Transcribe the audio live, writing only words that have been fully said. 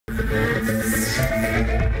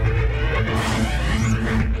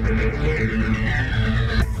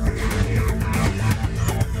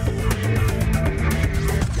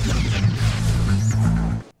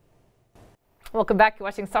Welcome back. You're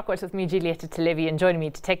watching Stockwatch with me, Julieta Televi, and joining me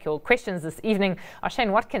to take your questions this evening are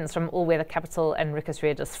Shane Watkins from All Weather Capital and Ricus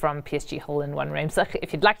Reeders from PSG Hole in One Ruimsig.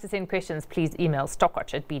 If you'd like to send questions, please email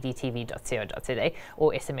stockwatch@bdtv.co.za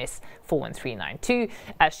or SMS 41392.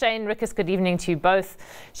 Shane, Ricus, good evening to you both.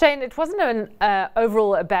 Shane, it wasn't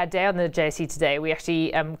overall a bad day on the JSE today. We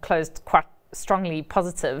actually closed quite strongly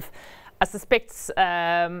positive. I suspect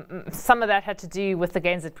some of that had to do with the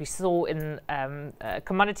gains that we saw in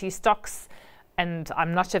commodity stocks, and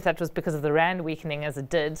I'm not sure if that was because of the rand weakening as it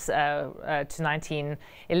did to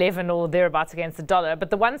 1911 or thereabouts against the dollar. But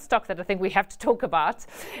the one stock that I think we have to talk about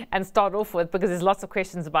and start off with, because there's lots of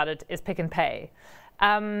questions about it, is Pick n Pay.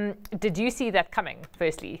 Did you see that coming,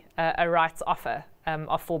 firstly, a rights offer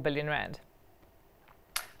of 4 billion rand?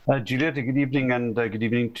 Julieta, good evening, and good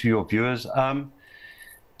evening to your viewers.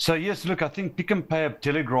 So yes, look, I think Pick n Pay have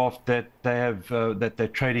telegraphed that they're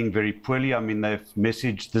trading very poorly. I mean, they've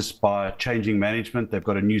messaged this by changing management. They've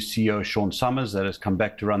got a new CEO, Sean Summers, that has come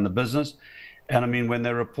back to run the business. And I mean, when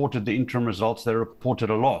they reported the interim results, they reported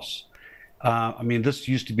a loss. I mean, this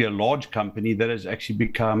used to be a large company that has actually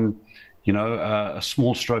become, you know, a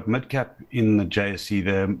small stroke mid-cap in the JSE.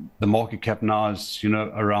 The market cap now is, you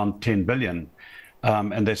know, around 10 billion.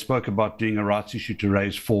 And they spoke about doing a rights issue to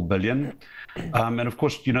raise 4 billion. And of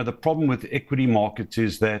course, you know, the problem with equity markets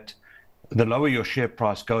is that the lower your share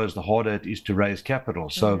price goes, the harder it is to raise capital.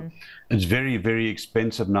 So it's very, very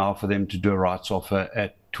expensive now for them to do a rights offer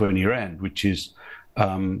at 20 rand, which is,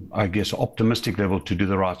 I guess, optimistic level to do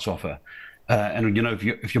the rights offer. And, you know,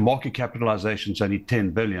 if your market capitalization is only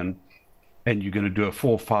 10 billion and you're going to do a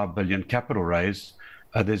 4 or 5 billion capital raise,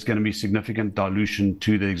 there's going to be significant dilution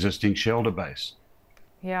to the existing shareholder base.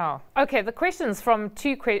 Yeah. Okay. The questions from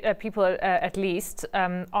two people at least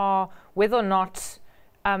are whether or not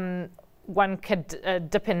one could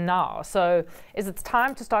dip in now. So is it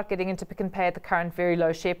time to start getting into Pick n Pay at the current very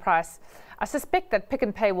low share price? I suspect that Pick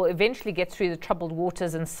n Pay will eventually get through the troubled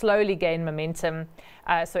waters and slowly gain momentum.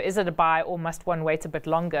 So is it a buy, or must one wait a bit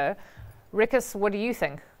longer? Ricus, what do you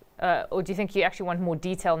think? Or do you think you actually want more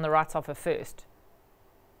detail on the rights offer first?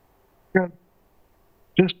 Yeah.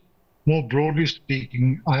 Just more broadly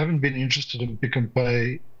speaking, I haven't been interested in Pick n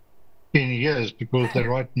Pay in years because they're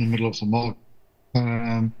right in the middle of the market.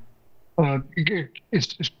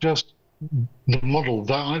 It's just the model.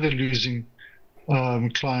 They're either losing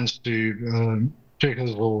clients to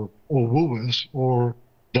Checkers or Woolworths, or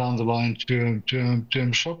down the line to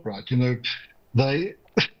ShopRite. You know, they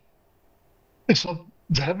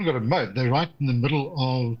haven't got a moat. They're right in the middle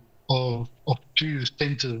of two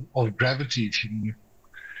centers of gravity,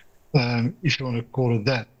 if you want to call it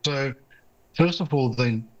that. So first of all,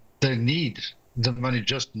 they need the money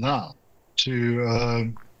just now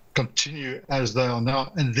to continue as they are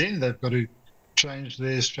now, and then they've got to change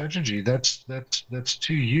their strategy. That's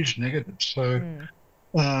two huge negatives. So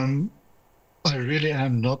I really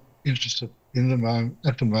am not interested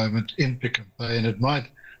at the moment in Pick n Pay, and it might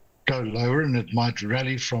go lower and it might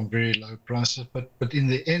rally from very low prices, but in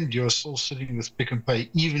the end you're still sitting with Pick n Pay,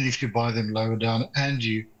 even if you buy them lower down and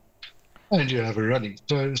you have a rally.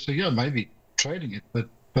 So yeah, maybe trading it, but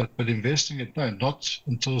investing it, no, not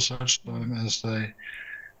until such time as they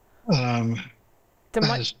I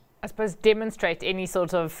suppose demonstrate any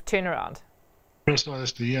sort of turnaround.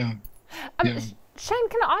 Precisely, yeah. Shane,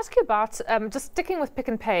 can I ask you about just sticking with Pick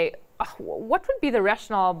n Pay? What would be the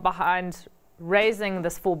rationale behind raising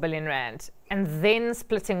this 4 billion rand and then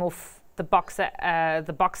splitting off the Boxer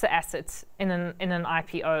assets in an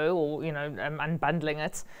IPO, or, you know, unbundling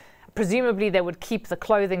it? Presumably they would keep the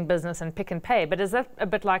clothing business and Pick n Pay, but is that a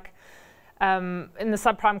bit like in the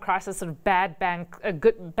subprime crisis, sort of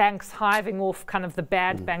good banks hiving off kind of the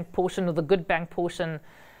bad bank portion or the good bank portion?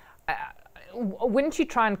 Wouldn't you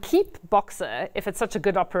try and keep Boxer if it's such a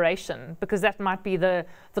good operation, because that might be the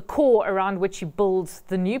core around which you build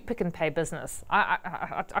the new Pick n Pay business?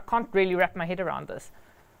 I can't really wrap my head around this.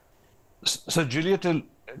 So Julieta,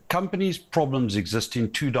 companies' problems exist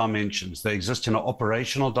in two dimensions. They exist in an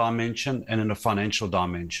operational dimension and in a financial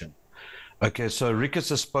dimension. Okay, so Ricus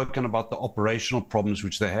has spoken about the operational problems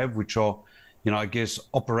which they have, which are, you know, I guess,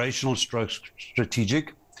 operational stroke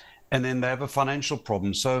strategic, and then they have a financial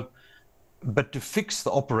problem. So, but to fix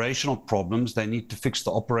the operational problems, they need to fix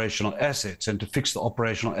the operational assets, and to fix the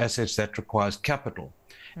operational assets, that requires capital,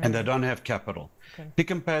 and they don't have capital. Okay. Pick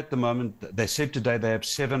n Pay at the moment, they said today they have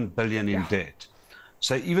 7 billion in debt.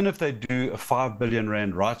 So even if they do a 5 billion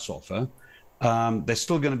rand rights offer, they're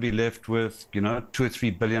still going to be left with, you know, 2 or 3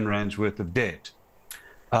 billion rands worth of debt.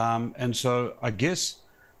 And so I guess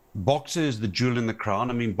Boxer is the jewel in the crown.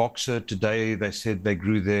 I mean, Boxer today, they said they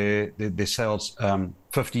grew their sales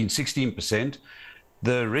 15, 16%.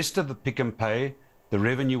 The rest of the Pick and Pay, the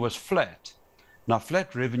revenue was flat. Now,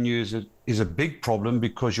 flat revenue is a big problem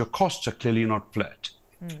because your costs are clearly not flat.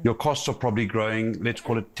 Your costs are probably growing, let's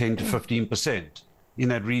call it 10 to 15% in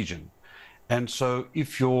that region. And so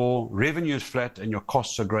if your revenue is flat and your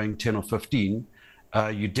costs are growing 10 or 15,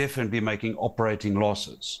 you're definitely making operating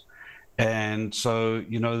losses. And so,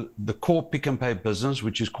 you know, the core Pick and Pay business,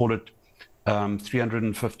 which is called it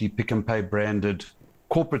 350 Pick and Pay branded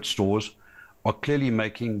corporate stores, are clearly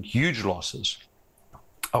making huge losses.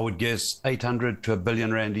 I would guess 800 to 1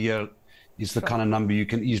 billion rand a year is the kind of number you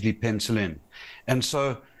can easily pencil in. And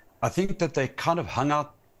so I think that they kind of hung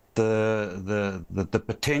out the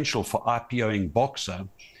potential for IPOing Boxer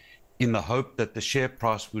in the hope that the share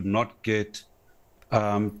price would not get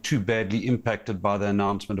too badly impacted by the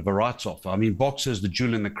announcement of a rights offer. I mean, Boxer is the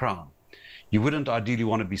jewel in the crown. You wouldn't ideally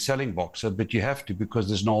want to be selling Boxer, but you have to because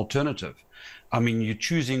there's no alternative. I mean, you're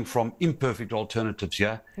choosing from imperfect alternatives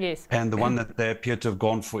here. Yes. And the one that they appear to have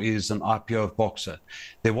gone for is an IPO of Boxer.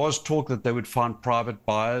 There was talk that they would find private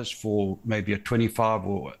buyers for maybe a 25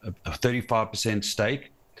 or a 35%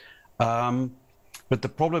 stake. But the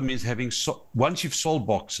problem is once you've sold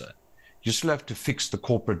Boxer, you still have to fix the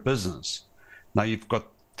corporate business. Now you've got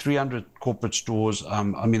 300 corporate stores. I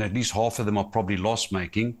mean, at least half of them are probably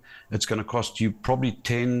loss-making. It's going to cost you probably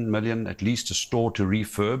 10 million at least a store to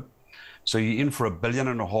refurb. So you're in for $1.5 billion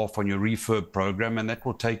on your refurb program, and that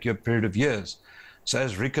will take you a period of years. So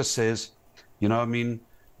as Ricus says, you know, I mean,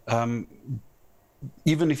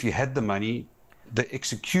 even if you had the money, the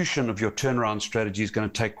execution of your turnaround strategy is going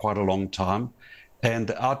to take quite a long time. And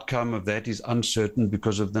the outcome of that is uncertain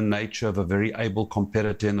because of the nature of a very able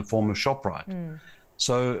competitor in the form of ShopRite.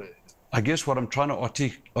 So I guess what I'm trying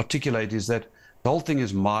to articulate is that the whole thing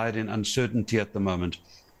is mired in uncertainty at the moment.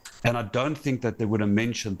 And I don't think that they would have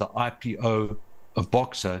mentioned the IPO of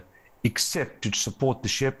Boxer except to support the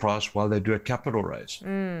share price while they do a capital raise.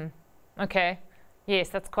 Okay. Yes,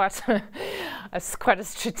 that's quite a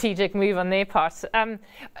strategic move on their part. Can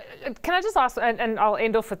I just ask, and I'll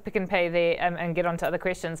end off with Pick and Pay there and get on to other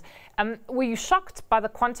questions. Were you shocked by the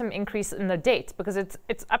quantum increase in the debt? Because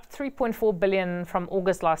it's up 3.4 billion from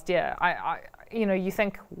August last year. You know, you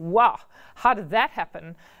think, wow, how did that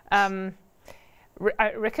happen?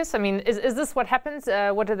 Ricus, I mean, is this what happens?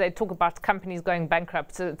 What do they talk about companies going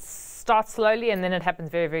bankrupt? So it starts slowly and then it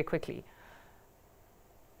happens very, very quickly.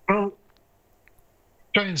 Well,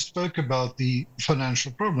 Jane spoke about the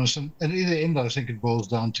financial problems, and in the end, I think it boils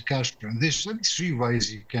down to cash flow. And there's only three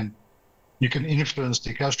ways you can influence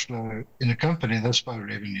the cash flow in a company. That's by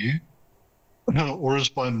revenue, or it's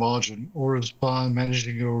by margin, or it's by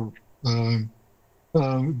managing your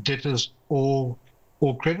debtors or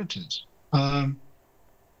creditors. And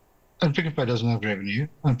Pick and Pay doesn't have revenue,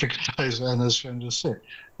 and Pick and Pay, as Shane just said,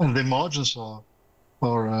 and their margins are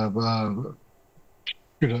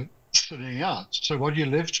sitting out. So what are you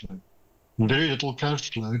left with? Very little cash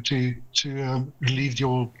flow to relieve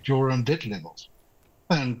your debt levels.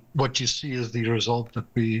 And what you see is the result that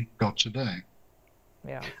we got today.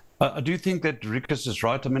 Yeah. I do think that Ricus is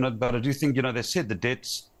right. I mean, but I do think, you know, they said the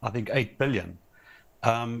debt's, I think, 8 billion.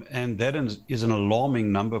 And that is an alarming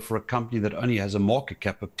number for a company that only has a market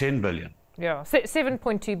cap of 10 billion. Yeah,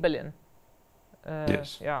 7.2 billion.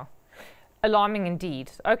 Yes. Yeah. Alarming indeed.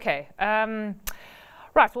 Okay.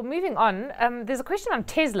 Right, well, moving on, there's a question on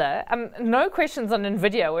Tesla. No questions on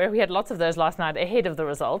NVIDIA, where we had lots of those last night ahead of the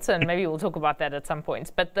results, and maybe we'll talk about that at some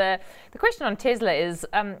point. But the question on Tesla is,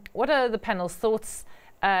 what are the panel's thoughts?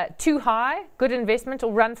 Too high, good investment,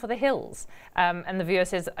 or run for the hills? And the viewer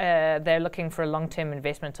says they're looking for a long-term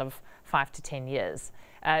investment of 5 to 10 years.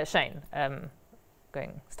 Shane,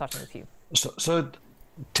 starting with you. So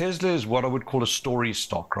Tesla is what I would call a story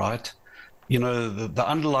stock, right? You know, the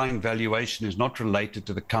underlying valuation is not related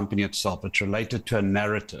to the company itself. It's related to a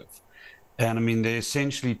narrative. And I mean, there are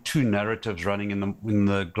essentially two narratives running in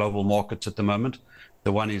the global markets at the moment.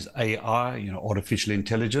 The one is AI, you know, artificial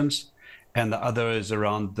intelligence, and the other is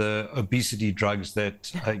around the obesity drugs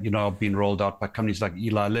that, you know, are being rolled out by companies like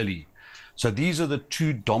Eli Lilly. So these are the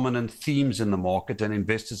two dominant themes in the market, and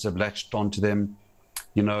investors have latched onto them,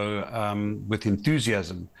 you know, with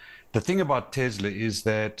enthusiasm. The thing about Tesla is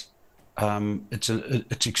that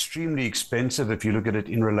it's extremely expensive if you look at it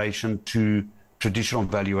in relation to traditional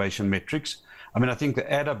valuation metrics. I mean, I think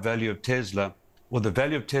the add-up value of Tesla, well, the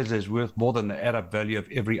value of Tesla is worth more than the add-up value of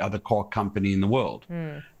every other car company in the world.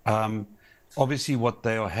 Obviously, what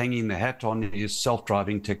they are hanging their hat on is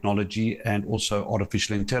self-driving technology and also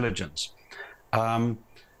artificial intelligence.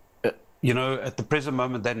 you know, at the present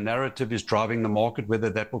moment, that narrative is driving the market. Whether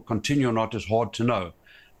that will continue or not is hard to know.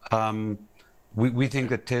 We think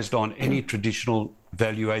that Tesla on any traditional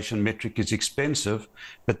valuation metric is expensive,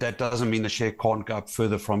 but that doesn't mean the share can't go up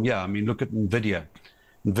further from here. I mean, look at NVIDIA.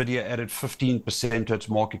 NVIDIA added 15% to its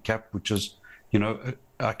market cap, which is, you know,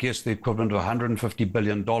 I guess the equivalent of $150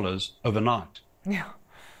 billion overnight. Yeah.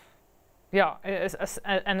 Yeah, it's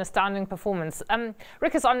an astounding performance.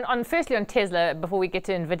 Ricus, firstly on Tesla, before we get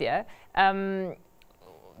to NVIDIA,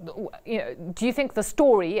 you know, do you think the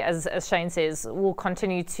story, as Shane says, will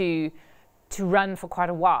continue to run for quite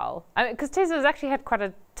a while? I mean, because Tesla has actually had quite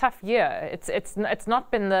a tough year. It's not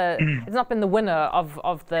been the winner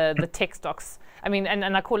of the tech stocks. I mean,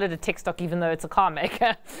 and I call it a tech stock even though it's a car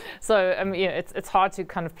maker. So you know, it's hard to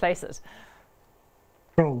kind of place it.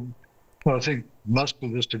 Well, I think Musk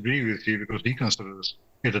will disagree with you because he considers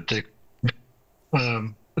it a tech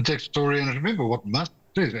story. And remember what Musk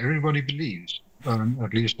says, everybody believes,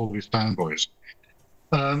 at least all his fanboys.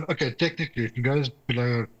 Okay, technically, if it goes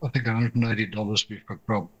below, I think, $180, we've got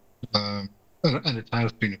problems. And it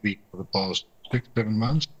has been weak for the past 6-7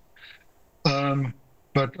 months.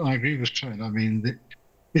 But I agree with Shane. I mean,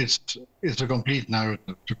 it's a complete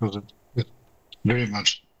narrative because it's very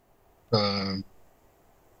much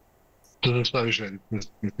associated with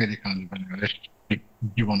any kind of valuation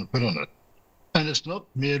you want to put on it. And it's not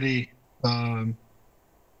merely the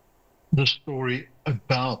story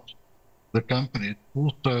about the company, it's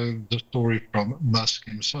also the story from Musk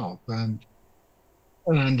himself. And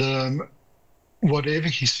whatever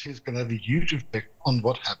he says can have a huge effect on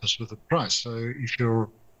what happens with the price. So if you're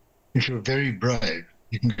very brave,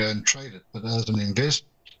 you can go and trade it. But as an investor,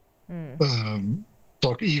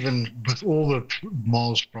 stock, even with all the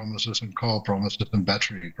Mars promises and car promises and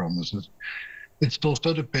battery promises, it's still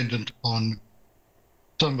so dependent on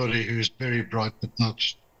somebody who's very bright but not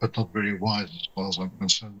very wise, as far as I'm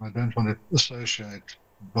concerned. I don't want to associate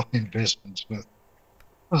my investments with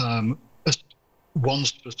one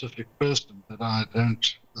specific person that I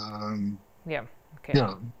don't. Yeah. Okay.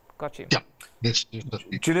 Yeah. Got you. Yeah. Let's do that.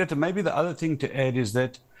 Julieta, maybe the other thing to add is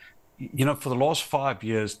that, you know, for the last 5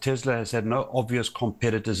 years, Tesla has had no obvious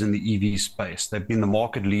competitors in the EV space. They've been the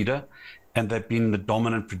market leader, and they've been the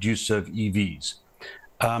dominant producer of EVs.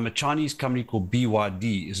 A Chinese company called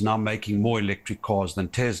BYD is now making more electric cars than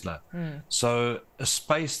Tesla. So a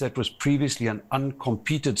space that was previously an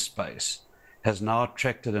uncompeted space has now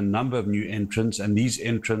attracted a number of new entrants, and these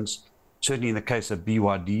entrants, certainly in the case of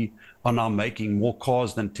BYD, are now making more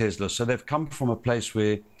cars than Tesla. So they've come from a place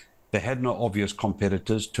where they had no obvious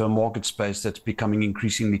competitors to a market space that's becoming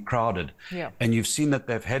increasingly crowded. Yeah. And you've seen that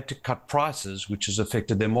they've had to cut prices, which has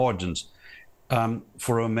affected their margins.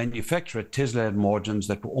 For a manufacturer, Tesla had margins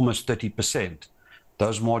that were almost 30%.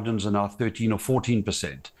 Those margins are now 13 or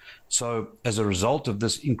 14%. So as a result of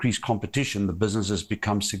this increased competition, the business has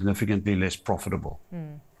become significantly less profitable.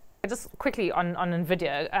 Just quickly on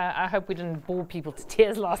NVIDIA, I hope we didn't bore people to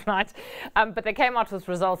tears last night, but they came out with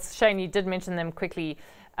results. Shane, you did mention them quickly.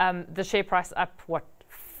 The share price up,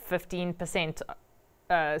 15%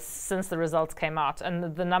 since the results came out,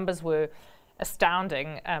 and the numbers were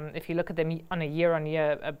astounding if you look at them on a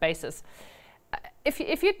year-on-year basis.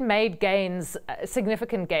 If you'd made gains,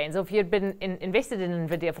 significant gains, or if you'd been invested in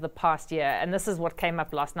NVIDIA for the past year, and this is what came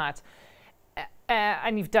up last night,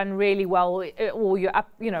 and you've done really well, or you're up,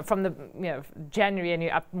 you know, from the January, and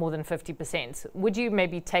you're up more than 50%, would you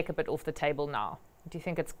maybe take a bit off the table now? Do you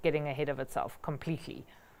think it's getting ahead of itself completely?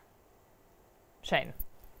 Shane?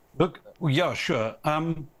 Look, yeah, sure.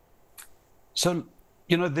 So,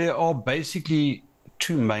 you know, there are basically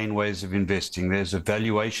two main ways of investing. There's a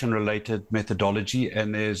valuation-related methodology,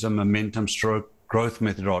 and there's a momentum-growth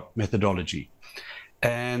methodology.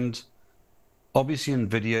 And obviously,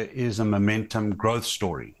 NVIDIA is a momentum growth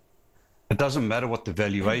story. It doesn't matter what the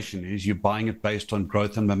valuation is. You're buying it based on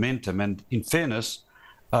growth and momentum. And in fairness,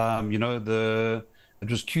 you know, it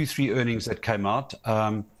was Q3 earnings that came out.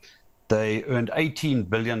 They earned $18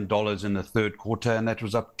 billion in the third quarter, and that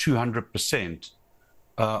was up 200%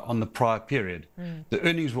 on the prior period. The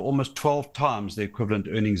earnings were almost 12 times the equivalent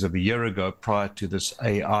earnings of a year ago prior to this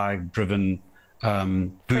AI-driven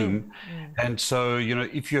boom. And so, you know,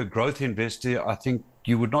 if you're a growth investor, I think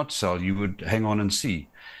you would not sell. You would hang on and see.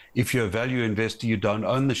 If you're a value investor, you don't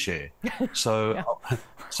own the share. So,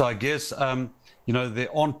 so I guess, you know, there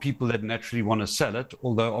aren't people that naturally want to sell it,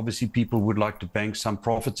 although obviously people would like to bank some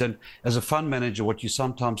profits. And as a fund manager, what you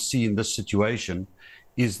sometimes see in this situation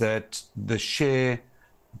is that the share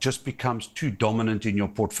just becomes too dominant in your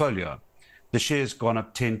portfolio. the share's gone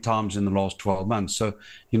up 10 times in the last 12 months. So,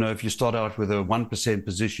 if you start out with a 1%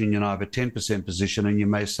 position, you now have a 10% position, and you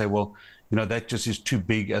may say, well, that just is too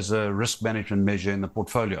big as a risk management measure in the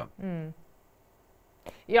portfolio.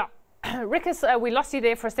 Yeah. Ricus, we lost you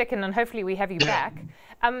there for a second, and hopefully we have you back.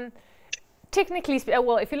 Technically,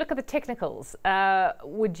 well, if you look at the technicals,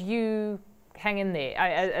 would you hang in there?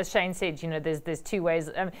 As Shane said, there's two ways.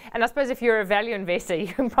 And I suppose if you're a value investor, you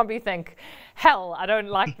can probably think, hell, I don't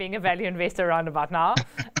like being a value investor around about now.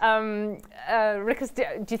 Ricus, do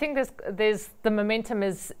you think there's the momentum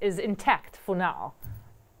is intact for now?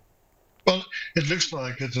 Well, it looks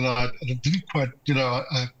like it, and I didn't quite,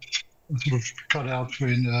 I sort of cut out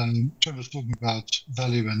when Trevor's talking about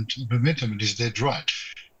value and momentum, and he's dead right.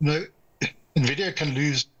 NVIDIA can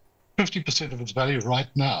lose 50% of its value right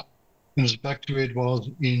now, and it's back to where it was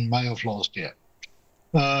in May of last year,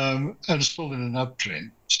 and still in an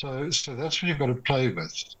uptrend. So that's what you've got to play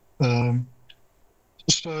with.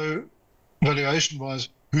 So valuation-wise,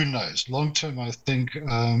 who knows? Long term, I think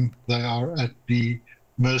they are at the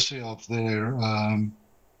mercy of their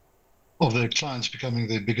clients becoming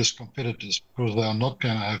their biggest competitors, because they are not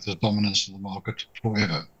going to have the dominance of the market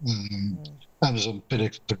forever. Amazon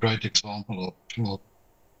FedEx is a great example of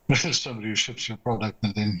somebody who ships your product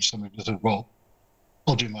and then somebody says, well,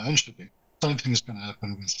 I'll do my own shipping. Same thing is going to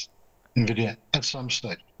happen with NVIDIA at some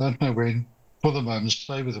stage. Don't know when. For the moment,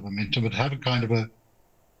 stay with the momentum, but have a kind of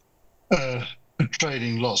a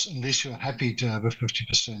trading loss, unless you're happy to have a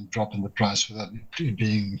 50% drop in the price without it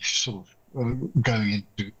being sort of going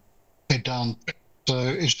into a downtrend. So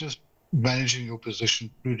it's just managing your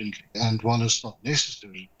position prudently, and one is not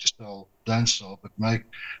necessarily to sell, don't sell, but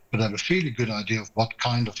have a fairly good idea of what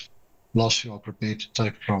kind of loss you are prepared to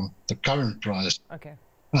take from the current price. Okay.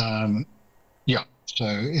 So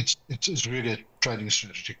it's really a trading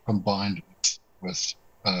strategy combined with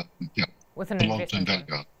an long-term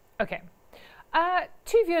value. Okay.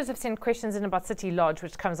 Two viewers have sent questions in about City Lodge,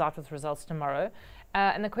 which comes out with results tomorrow.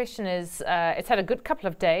 And the question is, it's had a good couple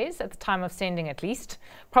of days at the time of sending, at least,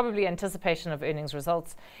 probably anticipation of earnings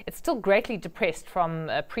results. It's still greatly depressed from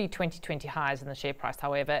pre-2020 highs in the share price,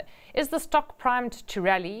 however. Is the stock primed to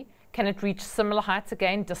rally? Can it reach similar heights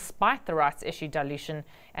again, despite the rights issue dilution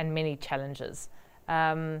and many challenges?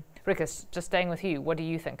 Ricus, just staying with you, what do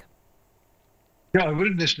you think? Yeah, I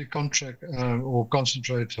wouldn't necessarily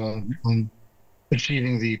concentrate on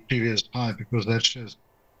achieving the previous high, because that's just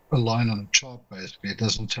a line on a chart, basically. It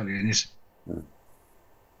doesn't tell you anything.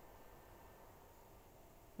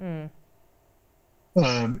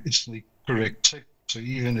 It's the correct sector. So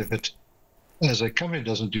even if it, as a company,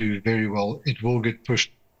 doesn't do very well, it will get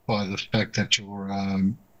pushed by the fact that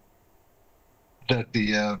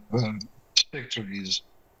the sector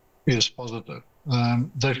is positive.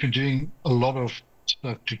 They've been doing a lot of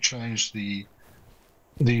stuff to change the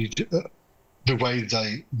way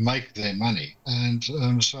they make their money, and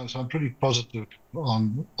so I'm pretty positive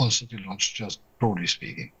on City Lodge, just broadly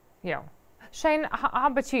speaking. Yeah. Shane, how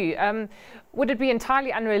about you? Would it be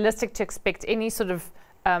entirely unrealistic to expect any sort of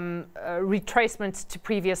retracement to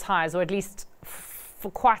previous highs, or at least for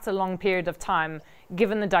quite a long period of time,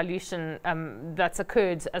 given the dilution that's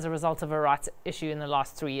occurred as a result of a rights issue in the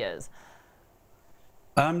last 3 years?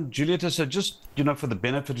 Julieta, so just, for the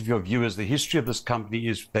benefit of your viewers, the history of this company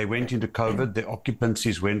is they went into COVID, their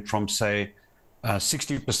occupancies went from, say,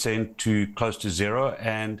 60% to close to zero,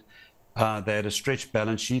 and they had a stretched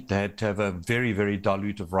balance sheet. They had to have a very, very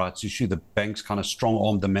dilutive rights issue. The banks kind of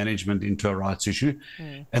strong-armed the management into a rights issue.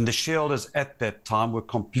 And the shareholders at that time were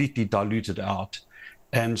completely diluted out.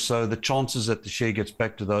 And so the chances that the share gets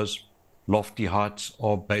back to those lofty heights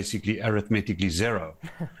are basically arithmetically zero.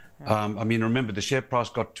 I mean, remember, the share price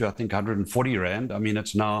got to, I think, 140 Rand. I mean,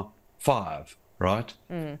 it's now 5, right?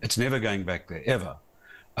 It's never going back there, ever.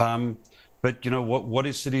 But, what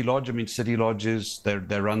is City Lodge? I mean, City Lodge is,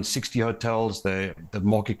 they run 60 hotels. The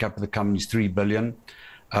market cap of the company is 3 billion.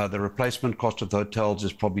 The replacement cost of the hotels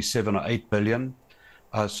is probably 7 or 8 billion.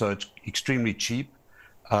 So it's extremely cheap.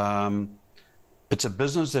 It's a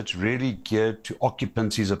business that's really geared to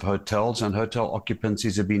occupancies of hotels, and hotel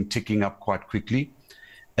occupancies have been ticking up quite quickly.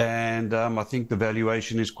 And I think the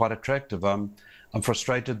valuation is quite attractive. I'm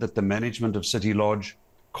frustrated that the management of City Lodge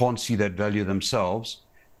can't see that value themselves.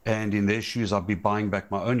 And in their shoes, I'll be buying back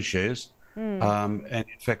my own shares. And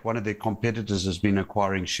in fact, one of their competitors has been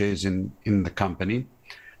acquiring shares in the company.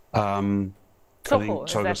 I think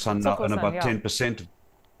Solar Sun now own about 10%.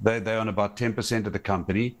 They own about 10% of the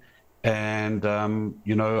company. And,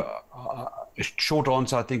 short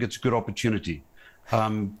answer, I think it's a good opportunity.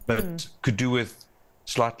 But could do with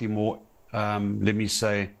slightly more, let me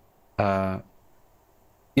say,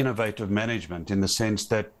 innovative management, in the sense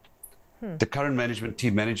that the current management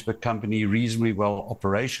team manage the company reasonably well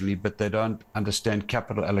operationally, but they don't understand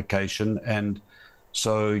capital allocation. And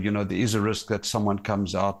so, there is a risk that someone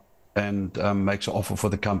comes out and makes an offer for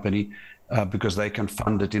the company because they can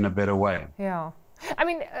fund it in a better way. Yeah. I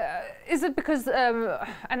mean, is it because, and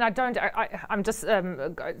I'm just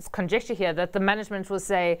it's conjecture here, that the management will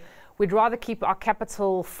say, we'd rather keep our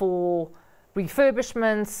capital for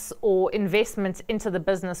refurbishments or investments into the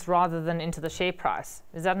business rather than into the share price?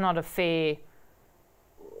 Is that not a fair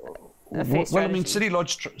strategy? Well, I mean, City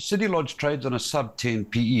Lodge trades on a sub 10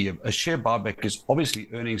 PE. A share buyback is obviously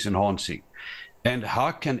earnings enhancing. And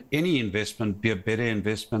how can any investment be a better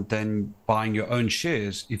investment than buying your own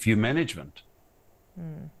shares if you're management?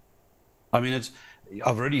 I mean,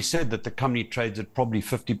 I've already said that the company trades at probably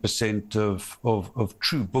 50% of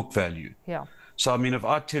true book value. Yeah. So, I mean, if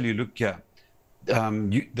I tell you, look here,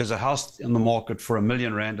 there's a house in the market for R1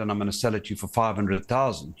 million and I'm going to sell it to you for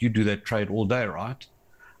 500,000. You do that trade all day, right?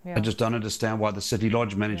 Yeah. I just don't understand why the City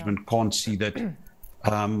Lodge management can't see that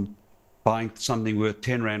buying something worth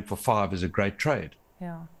R10 for 5 is a great trade.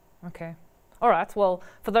 Yeah. Okay. All right. Well,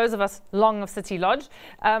 for those of us long of City Lodge,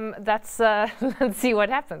 let's see what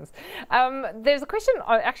happens. There's a question,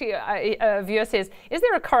 actually, a viewer says, is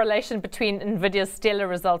there a correlation between NVIDIA's stellar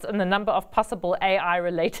results and the number of possible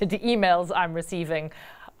AI-related emails I'm receiving?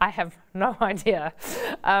 I have no idea.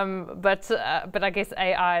 But I guess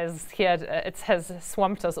AI is here. It has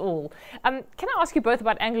swamped us all. Can I ask you both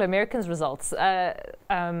about Anglo American's results?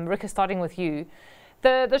 Ricus, starting with you.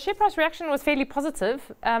 The share price reaction was fairly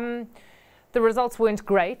positive. The results weren't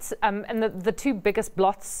great, and the two biggest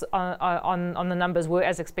blots on the numbers were,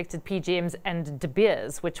 as expected, PGMs and De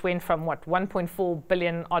Beers, which went from, 1.4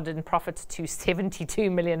 billion odd in profit to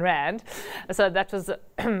 72 million rand. So that was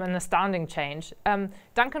an astounding change.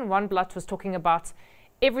 Duncan Wanblad was talking about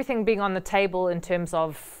everything being on the table in terms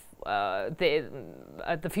of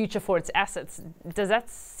the future for its assets. Does that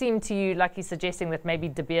seem to you like he's suggesting that maybe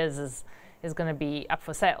De Beers is going to be up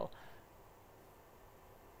for sale?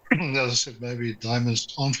 As I said, maybe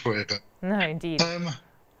diamonds aren't forever. No, indeed.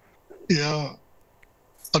 Yeah,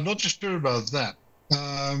 I'm not just sure about that.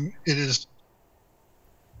 It is,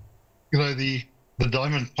 the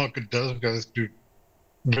diamond market does go through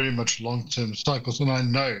very much long-term cycles, and I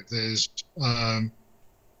know there's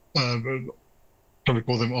probably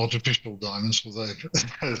call them artificial diamonds, although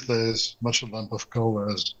there's much a lump of coal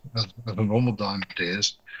as a normal diamond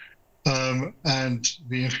is. And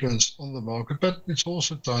the influence on the market, but it's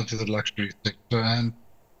also tied to the luxury sector, and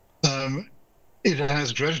it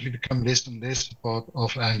has gradually become less and less a part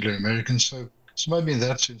of Anglo American. So maybe in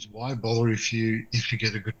that sense, why bother if you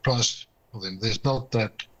get a good price for them? There's not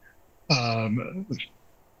that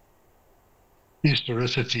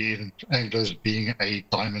historicity in Anglo's being a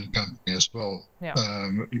diamond company as well. Yeah.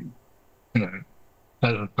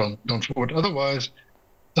 Hasn't gone forward. Otherwise,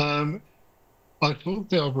 I thought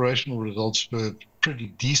the operational results were pretty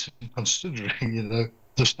decent, considering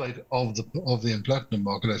the state of the platinum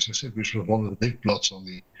market, as I said, which was one of the big blots on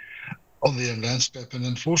the landscape. And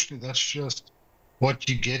unfortunately, that's just what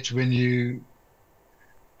you get when you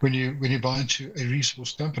buy into a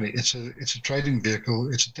resource company. It's a trading vehicle.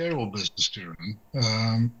 It's a terrible business to run.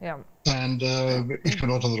 And if you're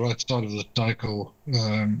not on the right side of the cycle,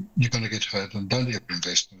 you're going to get hurt. And don't ever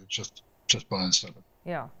invest in it. Just buy and sell it.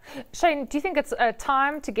 Yeah. Shane, do you think it's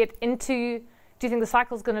time to get into, do you think the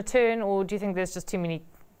cycle's going to turn, or do you think there's just too many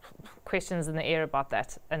questions in the air about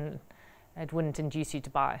that and it wouldn't induce you to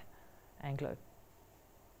buy Anglo?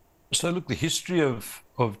 So look, the history of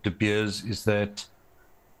De Beers is that,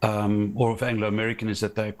 or of Anglo American, is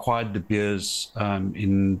that they acquired De Beers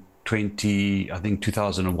in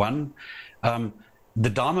 2001. The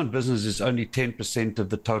diamond business is only 10% of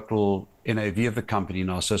the total NAV of the company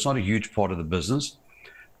now, so it's not a huge part of the business.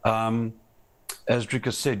 As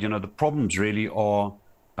Ricus said, the problems really are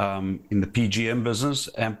in the PGM business.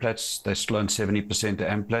 Amplats, they still own 70% of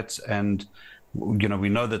Amplats, and we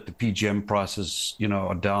know that the PGM prices,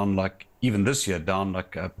 are down, like even this year, down,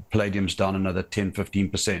 like palladium's down another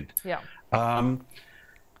 10-15%. Yeah.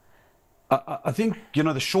 I think,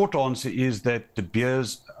 the short answer is that De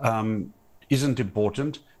Beers isn't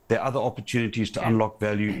important. There are other opportunities to unlock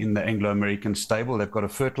value in the Anglo-American stable. They've got a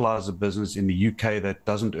fertilizer business in the UK that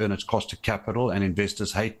doesn't earn its cost of capital, and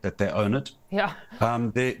investors hate that they own it. Yeah.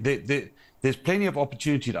 There's plenty of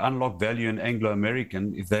opportunity to unlock value in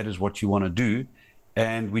Anglo-American if that is what you want to do.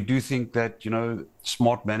 And we do think that,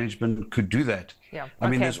 smart management could do that. Yeah. I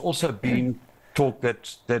mean, there's also been talk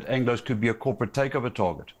that Anglos could be a corporate takeover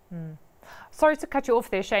target. Sorry to cut you off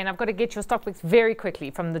there, Shane. I've got to get your stock picks very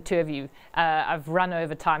quickly from the two of you. I've run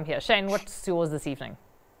over time here. Shane, what's yours this evening?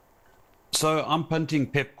 So I'm punting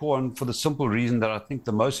Pepkor, and for the simple reason that I think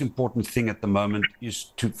the most important thing at the moment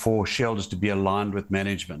is for shareholders to be aligned with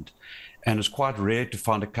management. And it's quite rare to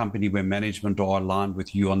find a company where management are aligned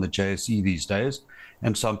with you on the JSE these days.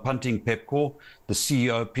 And so I'm punting Pepkor. The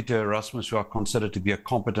CEO, Peter Erasmus, who I consider to be a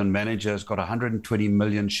competent manager, has got 120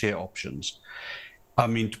 million share options. I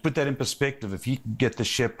mean, to put that in perspective, if he can get the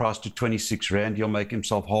share price to 26 Rand, he'll make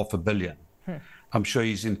himself $500 million. I'm sure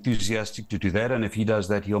he's enthusiastic to do that. And if he does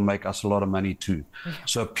that, he'll make us a lot of money too.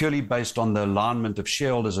 So purely based on the alignment of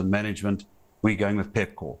shareholders and management, we're going with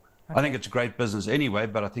Pepkor. Okay. I think it's a great business anyway,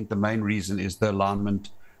 but I think the main reason is the alignment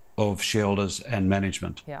of shareholders and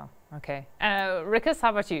management. Yeah, okay. Ricus, how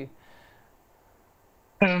about you?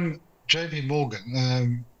 JP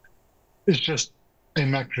Morgan, it's just a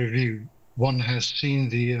macro view. One has seen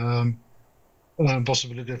the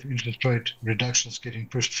possibility of interest rate reductions getting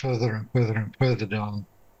pushed further and further and further down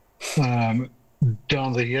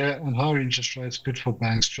the year, and higher interest rates good for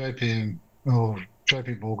banks. JP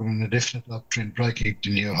Morgan in a definite uptrend, breaking to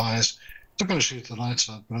new highs. It's not going to shoot the lights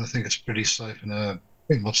out, but I think it's pretty safe in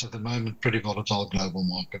what's at the moment pretty volatile global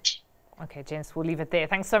markets. Okay, gents, we'll leave it there.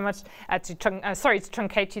 Thanks so much to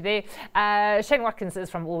truncate you there. Shane Watkins is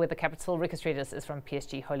from All Weather Capital. Ricus Reeders is from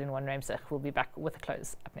PSG Hole in One Ruimsig. We'll be back with a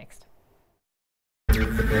close up next.